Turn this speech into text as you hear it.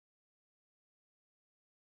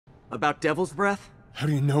About Devil's Breath? How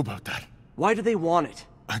do you know about that? Why do they want it?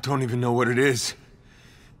 I don't even know what it is.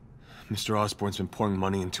 Mr. Osborn's been pouring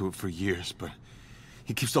money into it for years, but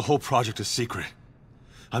he keeps the whole project a secret.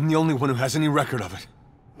 I'm the only one who has any record of it.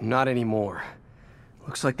 Not anymore.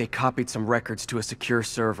 Looks like they copied some records to a secure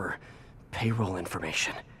server. Payroll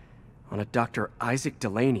information. On a Dr. Isaac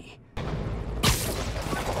Delaney.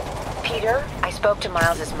 Peter, I spoke to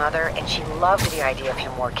Miles's mother, and she loved the idea of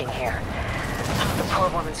him working here. The poor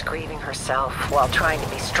woman's grieving herself while trying to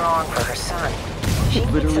be strong for her son. She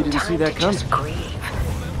literally needs didn't see some time that to coming. just grieve.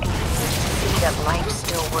 And see that life's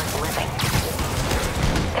still worth living.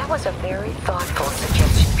 That was a very thoughtful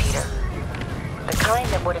suggestion, Peter. The kind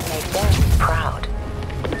that would have made them proud.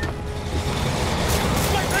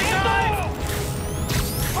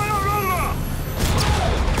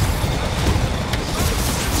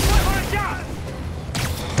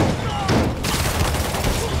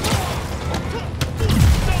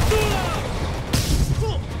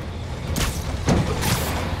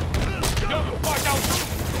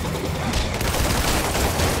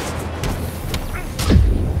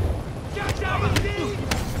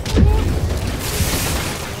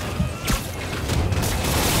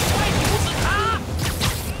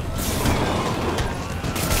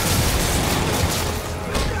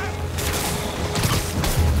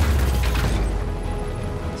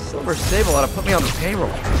 Sable ought to put me on the payroll.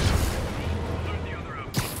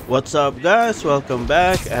 What's up, guys? Welcome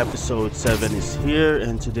back. Episode 7 is here,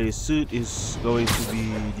 and today's suit is going to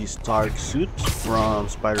be the Stark suit from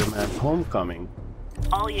Spider Man Homecoming.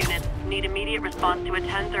 All units need immediate response to a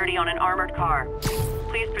 1030 on an armored car.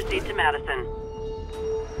 Please proceed to Madison.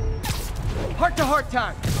 Heart-to-heart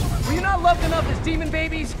time. Were you not loved enough as demon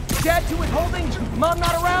babies? Dad too withholding? Mom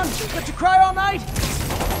not around? Let you cry all night?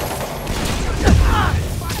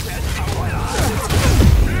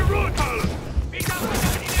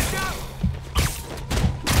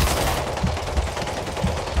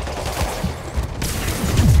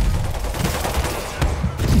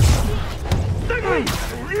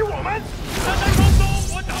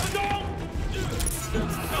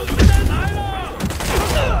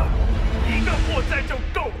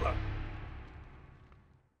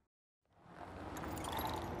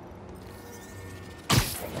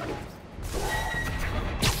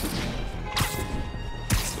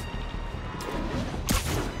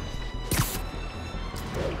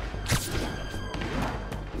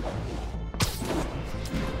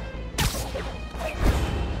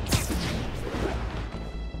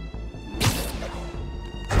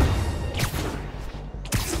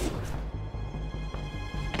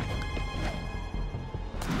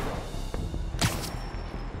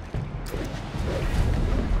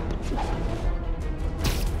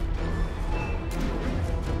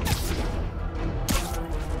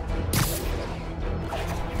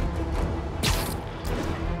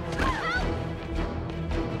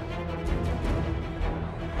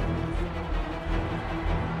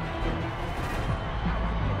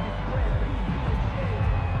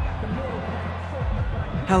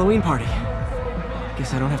 Halloween party.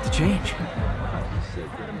 Guess I don't have to change.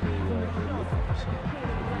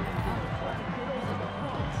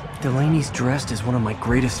 Delaney's dressed as one of my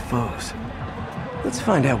greatest foes. Let's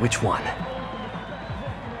find out which one.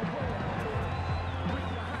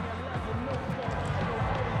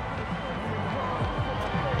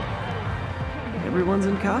 Everyone's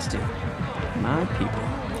in costume. My people.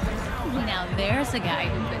 Now there's a guy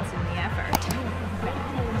who puts in the effort.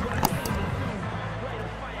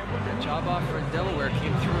 Job offer in Delaware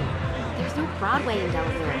came through. There's no Broadway in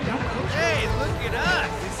Delaware. No culture. Hey, look at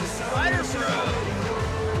us! It's the Spider Bro!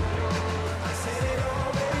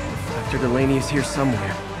 Dr. Delaney is here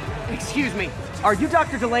somewhere. Excuse me, are you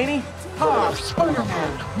Dr. Delaney? Ah,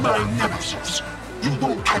 Spider-Man, my nemesis. You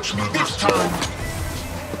won't catch me this time.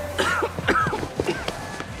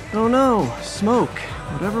 Oh no, smoke.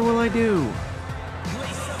 Whatever will I do?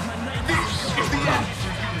 This is the end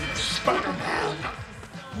for you, Spider-Man.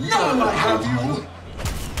 Now I have you.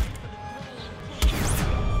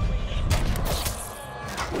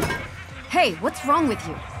 Hey, what's wrong with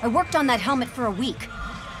you? I worked on that helmet for a week.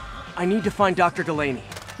 I need to find Dr. Delaney.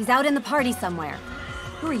 He's out in the party somewhere.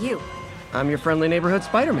 Who are you? I'm your friendly neighborhood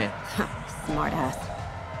Spider-Man. Smart ass.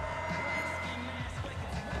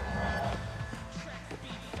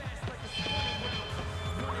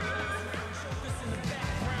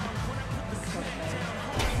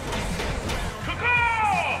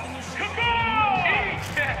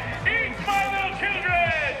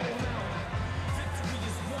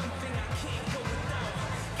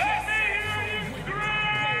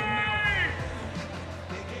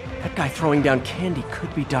 That guy throwing down candy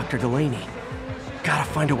could be Dr. Delaney. Gotta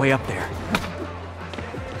find a way up there.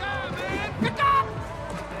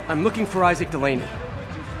 I'm looking for Isaac Delaney.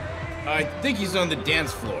 I think he's on the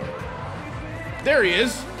dance floor. There he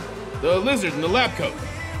is! The lizard in the lab coat.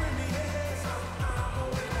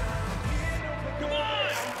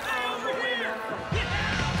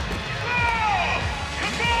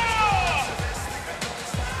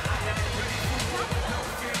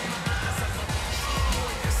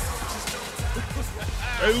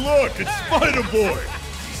 Hey, look, it's Spider Boy.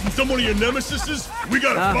 Some one of your nemesises? We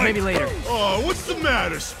gotta fight. Maybe later. Oh, what's the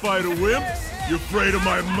matter, Spider Wimp? You afraid of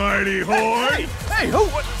my mighty horn? Hey, who?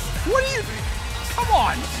 What are you? Come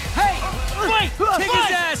on! Hey, fight! Kick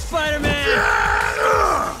his ass, Spider-Man!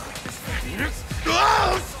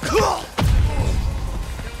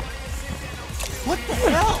 What the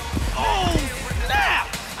hell? Oh, snap!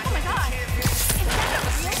 Oh my god!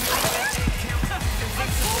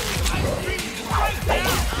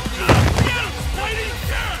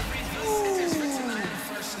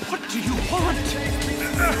 What do you want?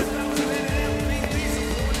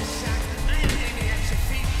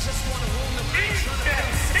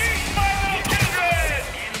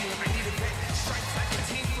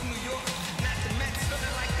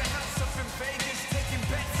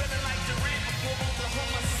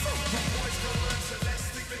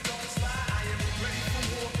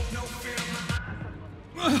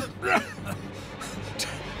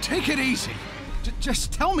 Take it easy.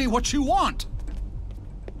 Just tell me what you want.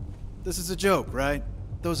 This is a joke, right?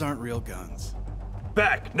 Those aren't real guns.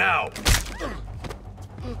 Back, now!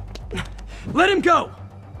 Let him go!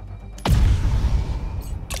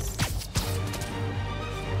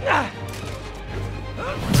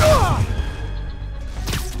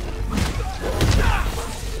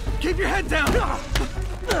 Keep your head down!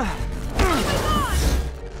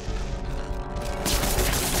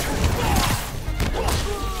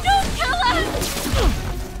 Don't kill us!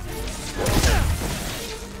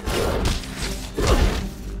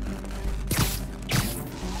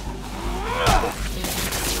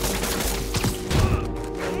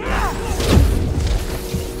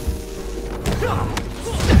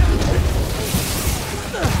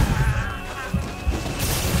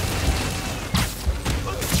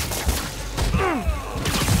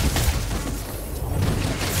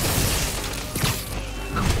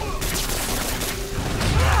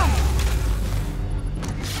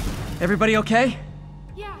 Everybody okay?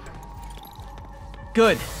 Yeah.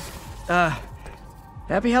 Good.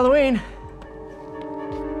 Happy Halloween.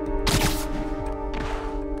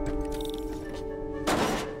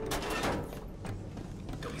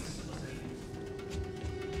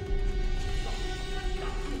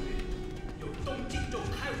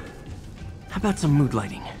 How about some mood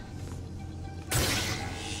lighting?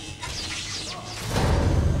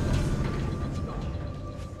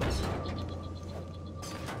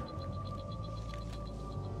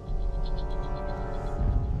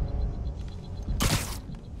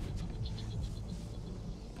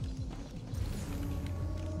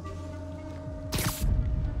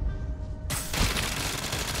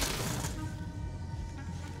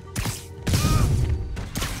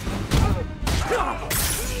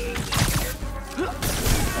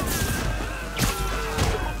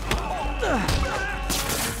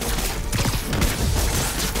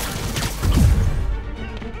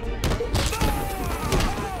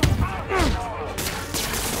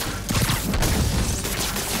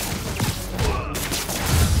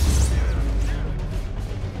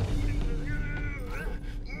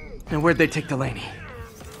 And where'd they take Delaney?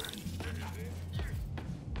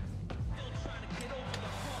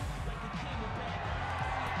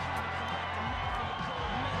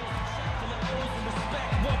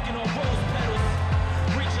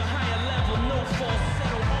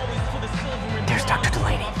 There's Dr.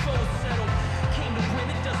 Delaney.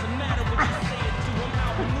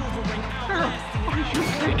 Are you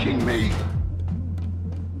taking me?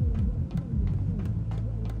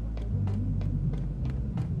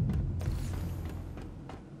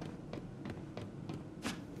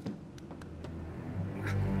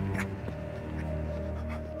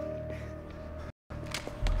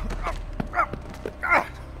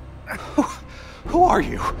 Who are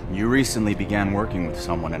you? You recently began working with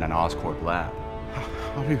someone in an Oscorp lab.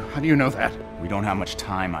 How do you know that? We don't have much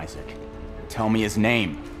time, Isaac. Tell me his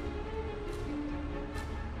name.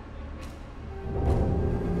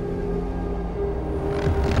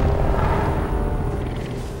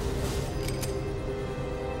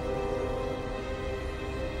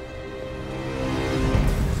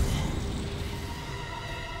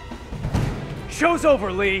 Show's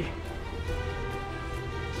over, Lee.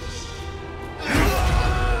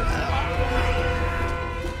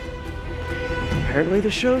 Apparently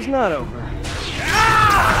the show's not over.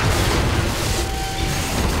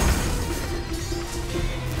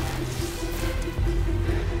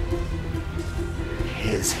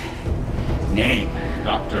 His name,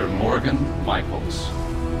 Dr. Morgan Michaels.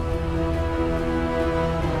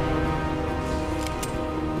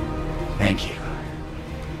 Thank you.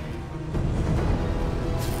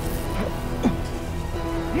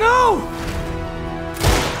 No!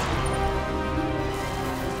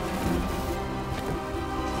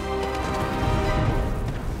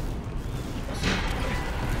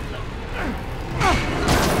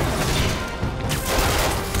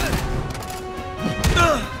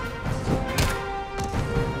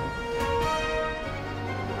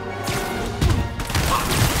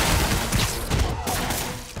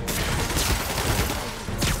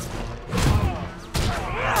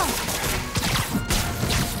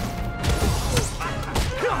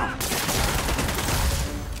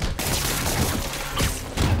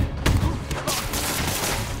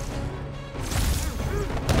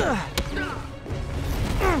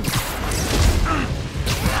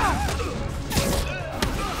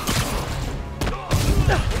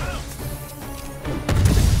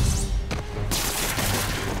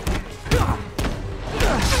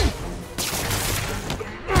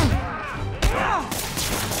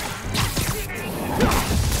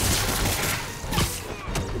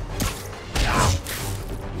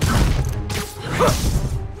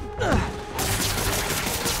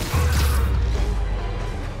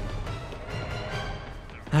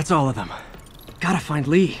 That's all of them. Gotta find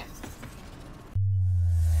Lee.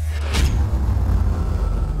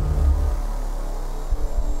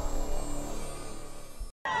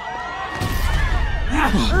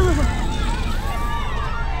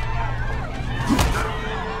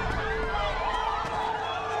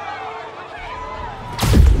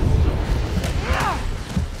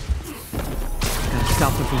 Gotta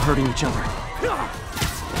stop them from hurting each other.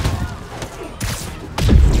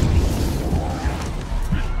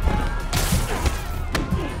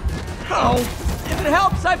 Oh, if it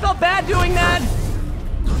helps, I felt bad doing that!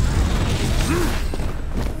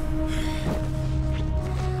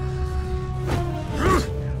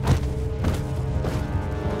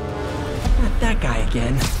 Not that guy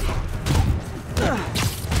again.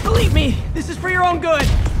 Believe me, this is for your own good!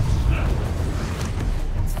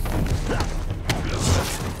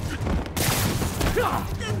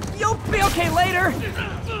 You'll be okay later!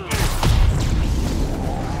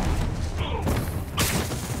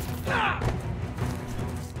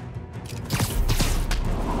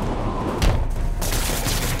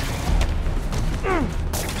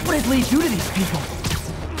 What did Lee do to these people?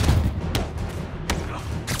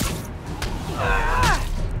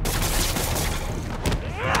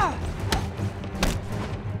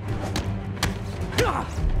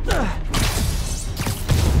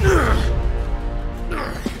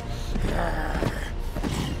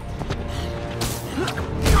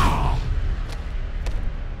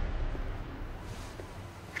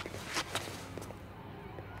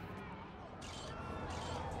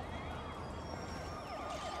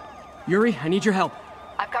 Yuri, I need your help.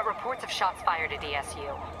 I've got reports of shots fired at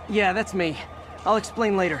ESU. Yeah, that's me. I'll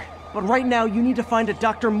explain later. But right now, you need to find a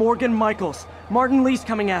Dr. Morgan Michaels. Martin Lee's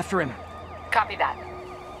coming after him. Copy that.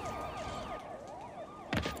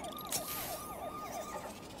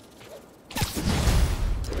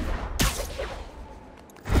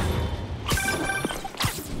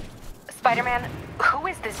 Spider-Man, who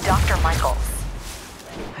is this Dr. Michaels?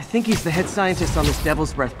 I think he's the head scientist on this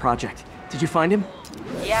Devil's Breath project. Did you find him?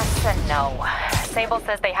 Yes and no. Sable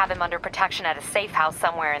says they have him under protection at a safe house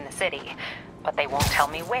somewhere in the city, but they won't tell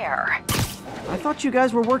me where. I thought you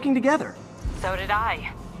guys were working together. So did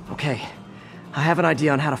I. Okay. I have an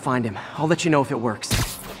idea on how to find him. I'll let you know if it works.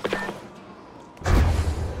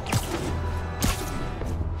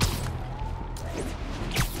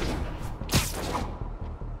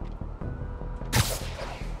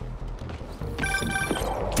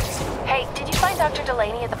 Hey, did you find Dr.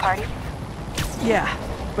 Delaney at the party? Yeah,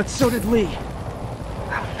 but so did Lee.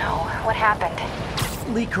 Oh no, what happened?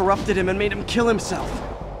 Lee corrupted him and made him kill himself.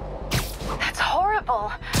 That's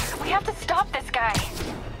horrible. We have to stop this guy.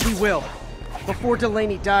 We will. Before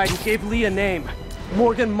Delaney died, he gave Lee a name.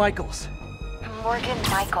 Morgan Michaels. Morgan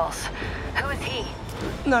Michaels. Who is he?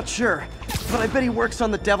 Not sure, but I bet he works on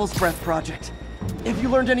the Devil's Breath project. Have you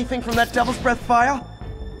learned anything from that Devil's Breath file?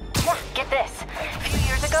 Yeah, get this. A few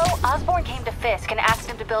years ago, Osborn came to Fisk and asked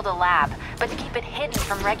him to build a lab, but to keep it hidden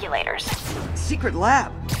from regulators. Secret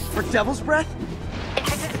lab? For Devil's Breath? If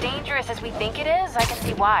it's as dangerous as we think it is, I can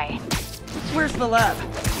see why. Where's the lab?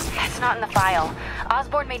 It's not in the file.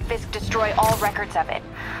 Osborn made Fisk destroy all records of it.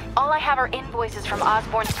 All I have are invoices from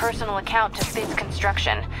Osborn's personal account to Fisk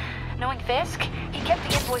Construction. Knowing Fisk, he kept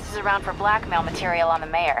the invoices around for blackmail material on the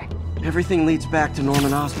mayor. Everything leads back to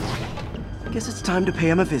Norman Osborn. Guess it's time to pay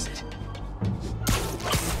him a visit.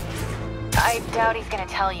 I doubt he's gonna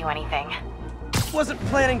tell you anything. Wasn't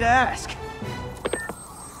planning to ask.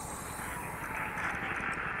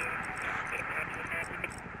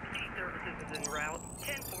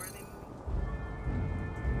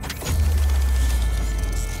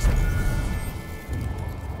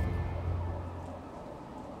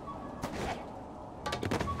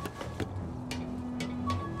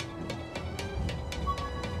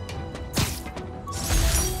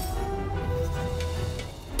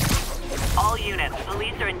 All units,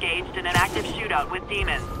 police are engaged in an active shootout with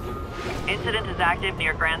demons. Incident is active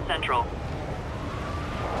near Grand Central.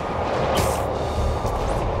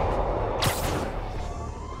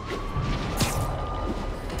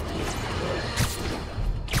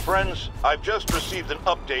 Friends, I've just received an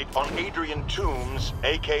update on Adrian Toombs,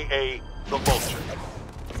 aka the Vulture.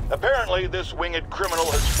 Apparently, this winged criminal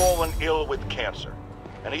has fallen ill with cancer,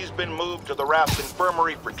 and he's been moved to the Raft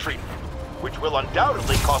Infirmary for treatment, which will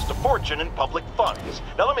undoubtedly cost a fortune in public funds.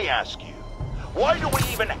 Now let me ask you, why do we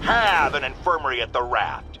even have an infirmary at the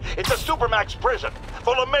Raft? It's a supermax prison,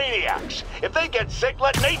 full of maniacs. If they get sick,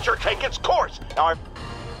 let nature take its course. Now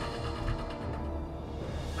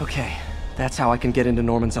Okay, that's how I can get into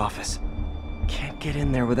Norman's office. Can't get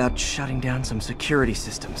in there without shutting down some security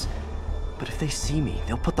systems. But if they see me,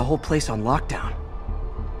 they'll put the whole place on lockdown.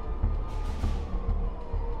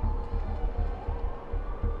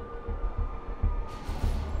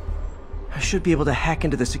 I should be able to hack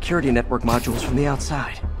into the security network modules from the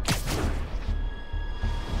outside.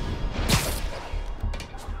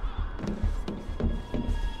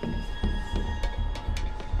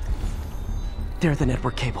 There are the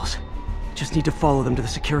network cables. Just need to follow them to the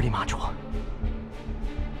security module.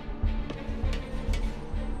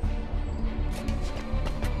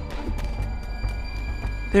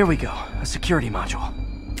 There we go, a security module.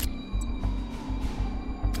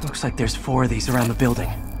 Looks like there's 4 of these around the building.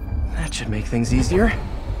 That should make things easier.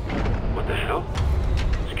 What the hell?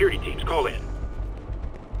 Security teams, call in.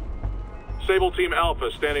 Sable Team Alpha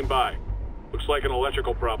standing by. Looks like an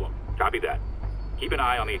electrical problem. Copy that. Keep an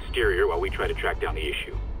eye on the exterior while we try to track down the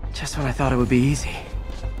issue. Just when I thought it would be easy.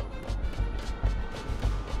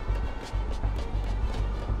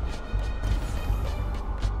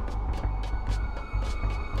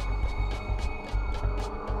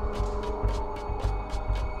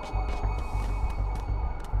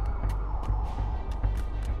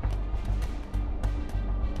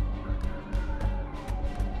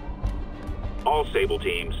 All Sable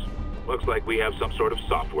teams. Looks like we have some sort of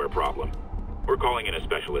software problem. We're calling in a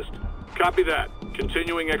specialist. Copy that.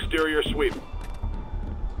 Continuing exterior sweep.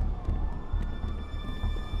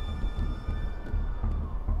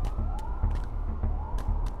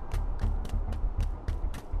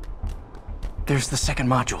 There's the second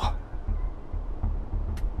module.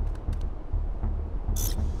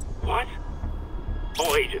 What?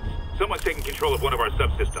 All agents, someone's taking control of one of our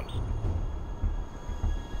subsystems.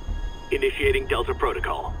 Initiating Delta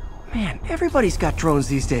Protocol. Man, everybody's got drones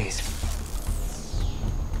these days.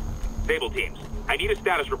 Sable teams, I need a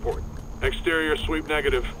status report. Exterior sweep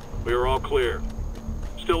negative. We are all clear.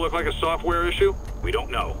 Still look like a software issue? We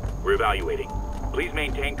don't know. We're evaluating. Please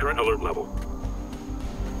maintain current alert level.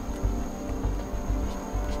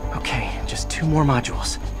 Okay, just 2 more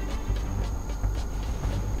modules.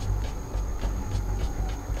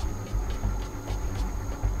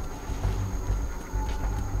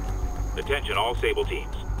 Attention all Sable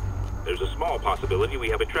teams. There's a small possibility we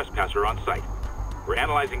have a trespasser on site. We're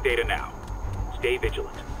analyzing data now. Stay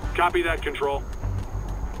vigilant. Copy that, Control.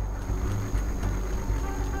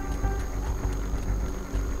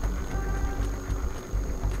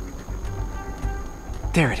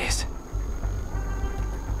 There it is.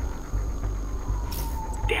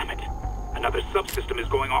 Damn it. Another subsystem is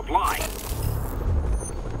going offline.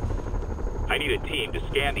 I need a team to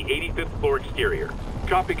scan the 85th floor exterior.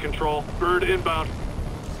 Copy, Control. Bird inbound.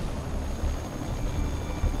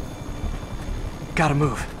 Gotta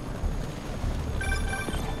move.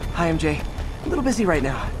 Hi, MJ. A little busy right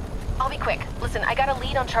now. I'll be quick. Listen, I got a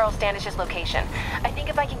lead on Charles Standish's location. I think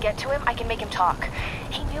if I can get to him, I can make him talk.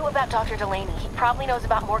 He knew about Dr. Delaney. He probably knows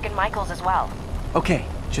about Morgan Michaels as well. Okay,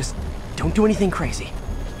 just don't do anything crazy.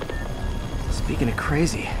 Speaking of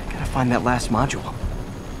crazy, gotta find that last module.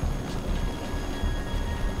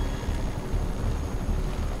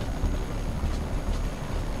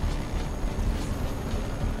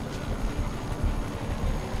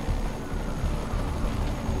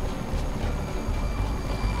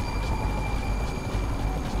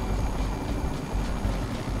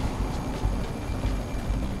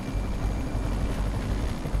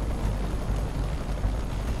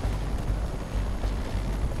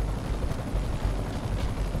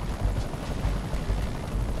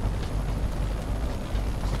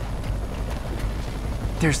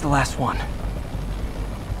 There's the last one.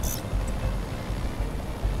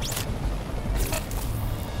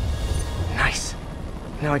 Nice.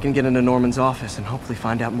 Now I can get into Norman's office and hopefully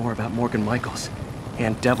find out more about Morgan Michaels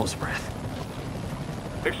and Devil's Breath.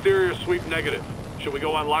 Exterior sweep negative. Should we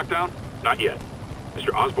go on lockdown? Not yet.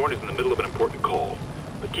 Mr. Osborn is in the middle of an important call,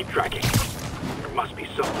 but keep tracking. There must be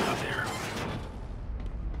something out there.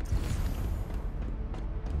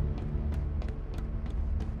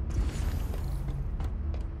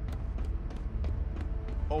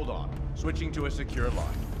 Hold on. Switching to a secure line.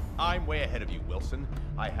 I'm way ahead of you, Wilson.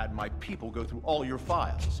 I had my people go through all your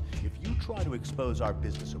files. If you try to expose our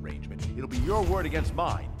business arrangement, it'll be your word against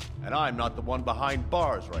mine. And I'm not the one behind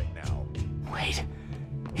bars right now. Wait,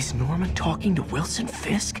 is Norman talking to Wilson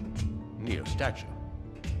Fisk? Neo statue.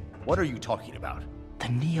 What are you talking about? The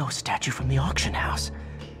Neo statue from the auction house.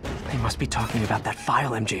 They must be talking about that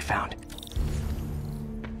file MJ found.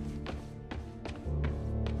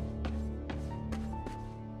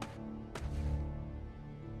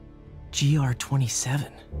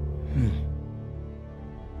 GR-27.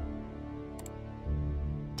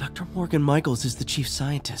 Dr. Morgan Michaels is the chief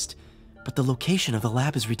scientist, but the location of the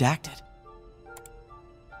lab is redacted.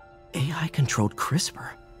 AI-controlled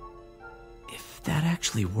CRISPR. If that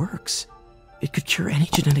actually works, it could cure any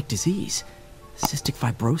genetic disease. Cystic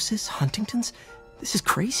fibrosis, Huntington's. This is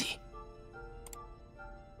crazy.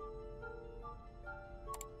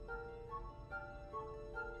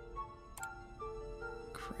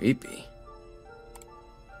 Creepy.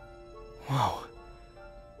 Whoa.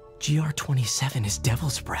 GR-27 is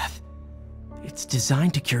Devil's Breath. It's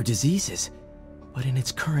designed to cure diseases, but in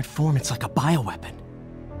its current form, it's like a bioweapon.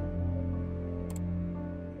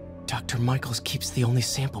 Dr. Michaels keeps the only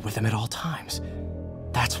sample with him at all times.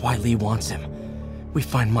 That's why Lee wants him. We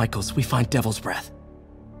find Michaels, we find Devil's Breath.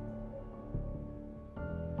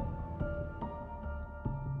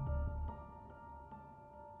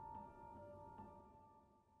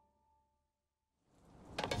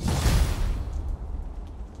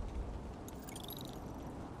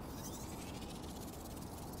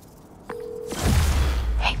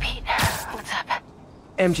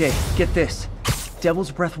 MJ, get this.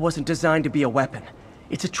 Devil's Breath wasn't designed to be a weapon.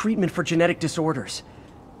 It's a treatment for genetic disorders.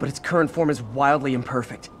 But its current form is wildly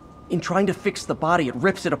imperfect. In trying to fix the body, it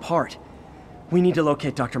rips it apart. We need to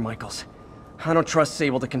locate Dr. Michaels. I don't trust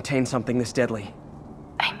Sable to contain something this deadly.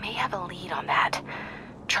 I may have a lead on that.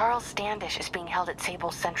 Charles Standish is being held at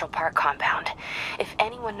Sable's Central Park compound. If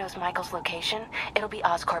anyone knows Michael's location, it'll be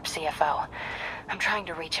Oscorp's CFO. I'm trying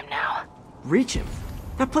to reach him now. Reach him?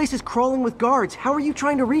 That place is crawling with guards. How are you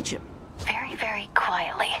trying to reach him? Very, very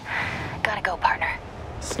quietly. Gotta go, partner.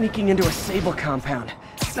 Sneaking into a Sable compound.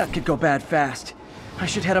 That could go bad fast. I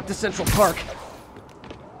should head up to Central Park.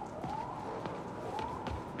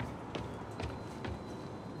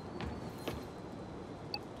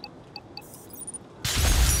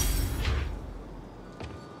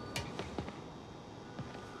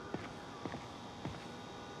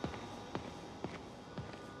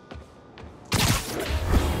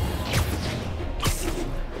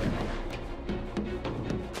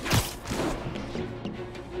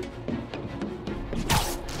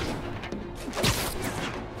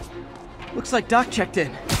 Looks like Doc checked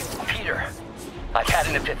in. Peter, I've had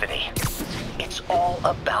an epiphany. It's all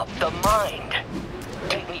about the mind.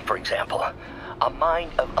 Take me, for example. A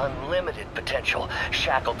mind of unlimited potential,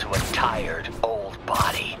 shackled to a tired, old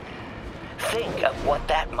body. Think of what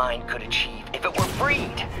that mind could achieve if it were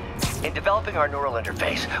freed. In developing our neural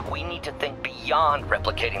interface, we need to think beyond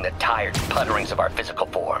replicating the tired putterings of our physical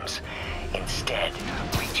forms. Instead,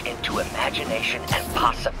 reach into imagination and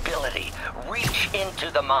possibility. Reach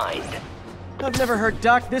into the mind. I've never heard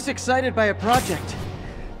Doc this excited by a project.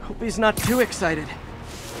 Hope he's not too excited.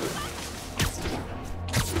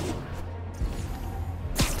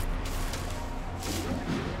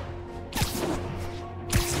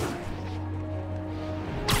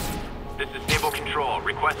 This is Stable Control,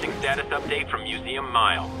 requesting status update from Museum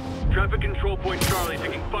Mile. Traffic Control Point Charlie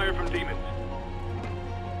taking fire from demons.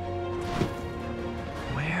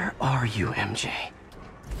 Where are you, MJ?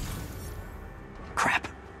 Crap.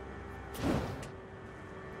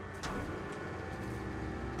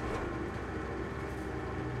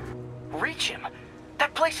 Reach him?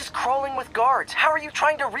 That place is crawling with guards. How are you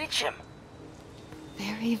trying to reach him?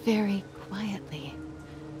 Very, very quietly.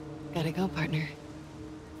 Gotta go, partner.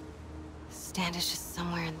 Standish is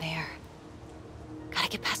somewhere in there. Gotta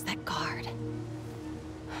get past that guard.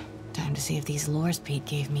 Time to see if these lures Pete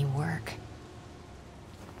gave me work.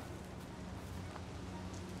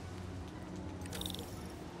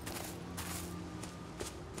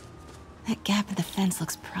 That gap in the fence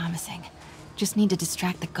looks promising. Just need to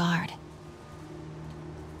distract the guard.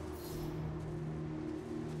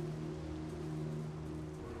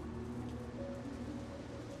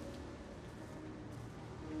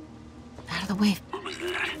 Out of the way. What was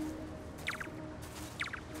that?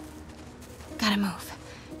 Gotta move.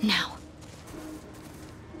 Now.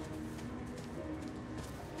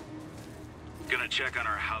 Gonna check on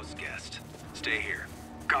our house guest. Stay here.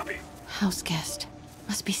 Copy. House guest.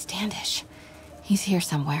 Must be Standish. He's here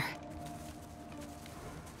somewhere.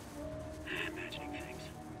 Imagining things.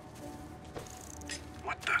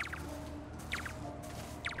 What the?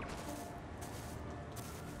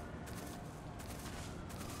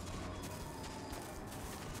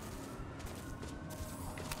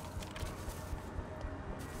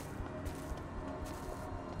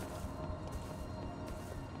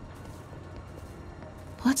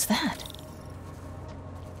 What's that?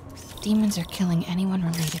 Demons are killing anyone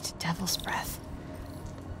related to Devil's Breath.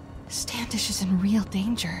 Standish is in real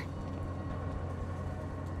danger.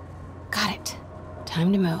 Got it.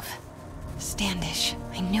 Time to move. Standish.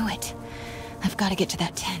 I knew it. I've got to get to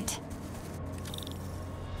that tent.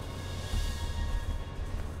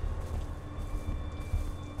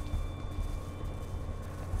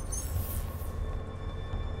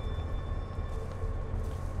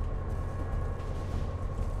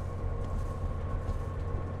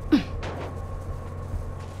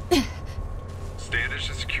 Standish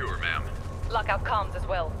is secure, ma'am. Lockout comms as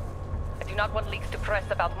well. I do not want leaks to press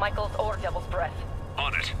about Michaels or Devil's Breath.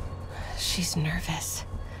 On it. She's nervous.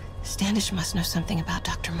 Standish must know something about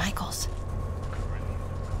Dr. Michaels.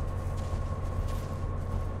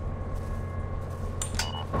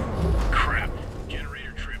 Crap.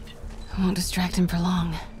 Generator tripped. I won't distract him for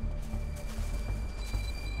long.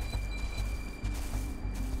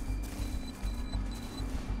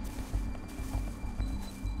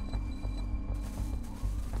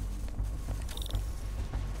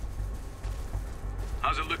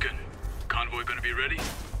 How's it looking? Convoy gonna be ready?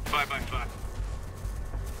 5x5.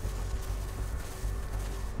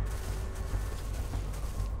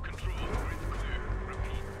 Control, grid's clear.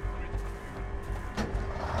 Repeat, grid's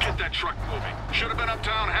clear. Get that truck moving. Should have been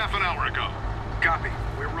uptown half an hour ago. Copy.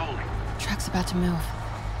 We're rolling. Truck's about to move.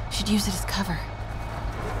 Should use it as cover.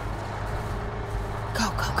 Go,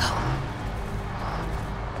 go, go.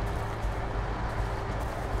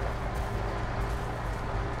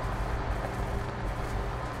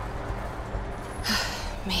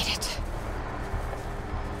 Made it.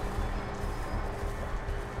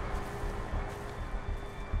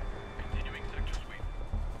 Continuing sector sweep.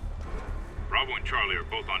 Bravo and Charlie are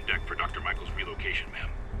both on deck for Dr. Michael's relocation,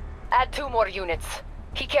 ma'am. Add 2 more units.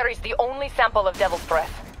 He carries the only sample of Devil's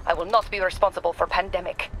Breath. I will not be responsible for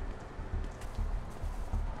pandemic.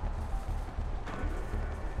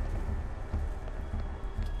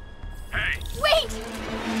 Hey! Wait!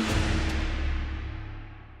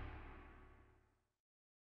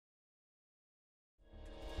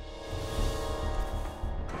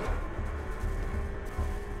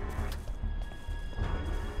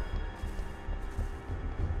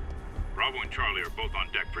 Bravo and Charlie are both on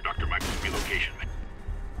deck for Dr. Michael's relocation.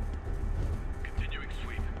 Continuing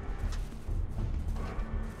sweep.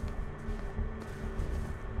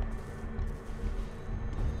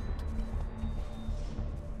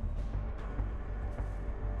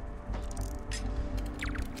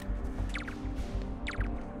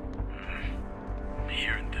 I'm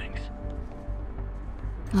hearing things.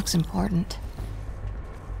 Looks important.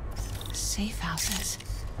 Safe houses.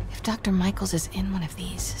 If Dr. Michaels is in one of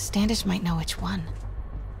these, Standish might know which one.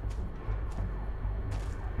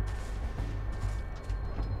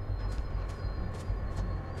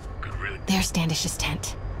 There's Standish's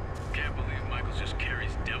tent. Can't believe Michaels just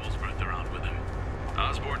carries Devil's Breath around with him.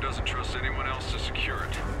 Osborn doesn't trust anyone else to secure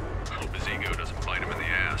it. Hope his ego doesn't bite him in the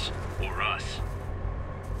ass. Or us.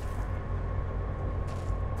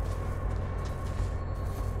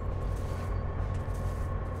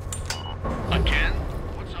 Again?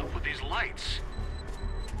 What's up with these lights?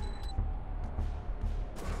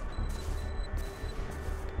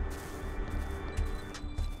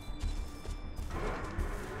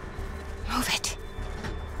 Move it.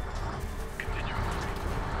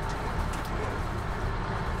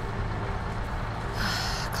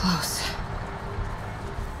 Close.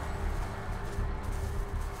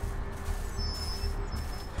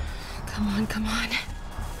 Come on, come on.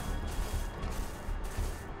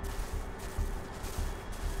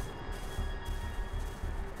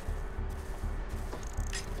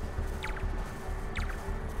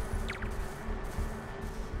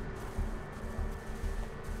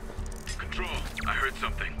 Control, I heard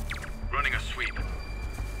something. Running a sweep.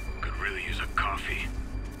 Could really use a coffee.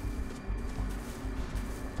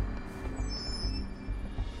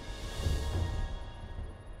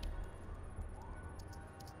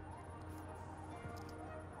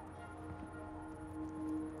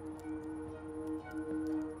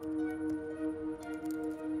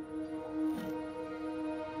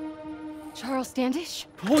 Charles Standish?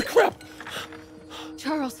 Holy crap!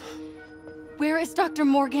 Charles, where is Dr.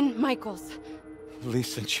 Morgan Michaels? Lee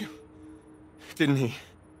sent you. Didn't he?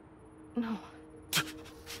 No.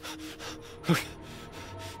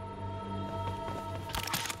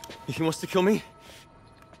 He wants to kill me?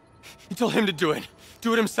 You tell him to do it.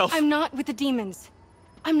 Do it himself. I'm not with the demons.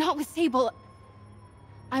 I'm not with Sable.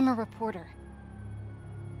 I'm a reporter.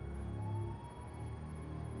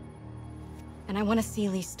 And I want to see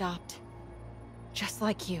Lee stopped. Just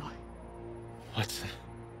like you. Watson.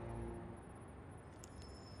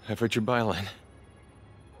 I've heard your byline.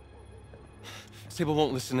 Sable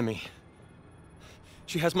won't listen to me.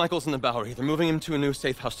 She has Michaels in the Bowery. They're moving him to a new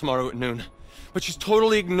safe house tomorrow at noon. But she's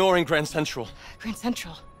totally ignoring Grand Central. Grand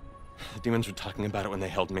Central? The demons were talking about it when they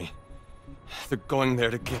held me. They're going there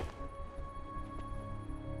to get...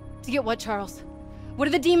 To get what, Charles? What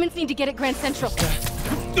do the demons need to get at Grand Central?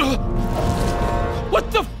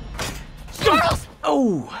 What the... Charles!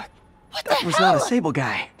 Oh! What That the was hell? not a Sable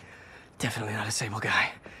guy. Definitely not a Sable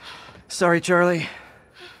guy. Sorry, Charlie.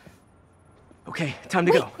 Okay, time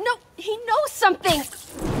to Wait, go. no! He knows something!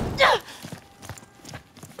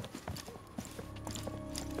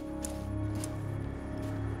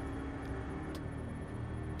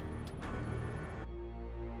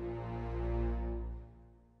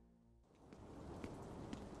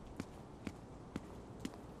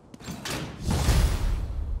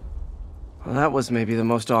 Well, that was maybe the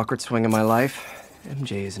most awkward swing of my life.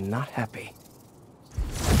 MJ is not happy.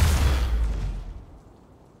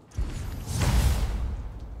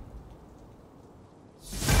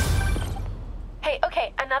 Hey,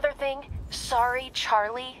 okay, another thing. Sorry,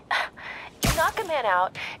 Charlie. You knock a man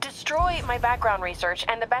out, destroy my background research,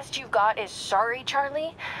 and the best you've got is sorry,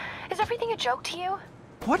 Charlie? Is everything a joke to you?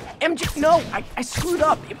 What? MJ? No, I screwed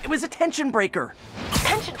up. It was a tension breaker.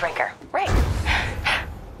 Tension breaker, right.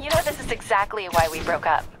 You know, this is exactly why we broke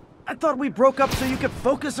up. I thought we broke up so you could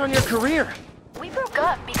focus on your career. We broke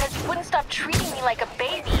up because you wouldn't stop treating me like a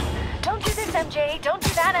baby. Don't do this, MJ. Don't do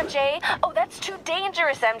that, MJ. Oh, that's too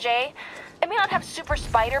dangerous, MJ. I may not have super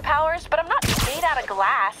spider powers, but I'm not made out of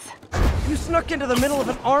glass. You snuck into the middle of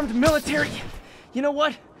an armed military... You know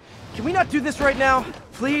what? Can we not do this right now?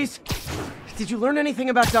 Please? Did you learn anything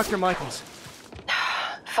about Dr. Michaels?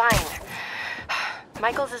 Fine.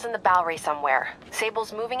 Michaels is in the Bowery somewhere.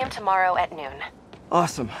 Sable's moving him tomorrow at noon.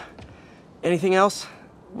 Awesome. Anything else?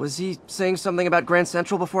 Was he saying something about Grand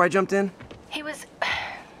Central before I jumped in? He was...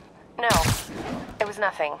 No. It was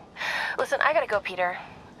nothing. Listen, I gotta go, Peter.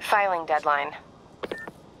 Filing deadline.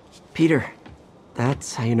 Peter.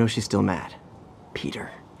 That's how you know she's still mad.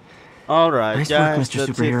 Peter. Alright, Nice guys, work, Mr. that's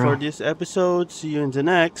it Superhero. for this episode. See you in the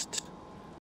next.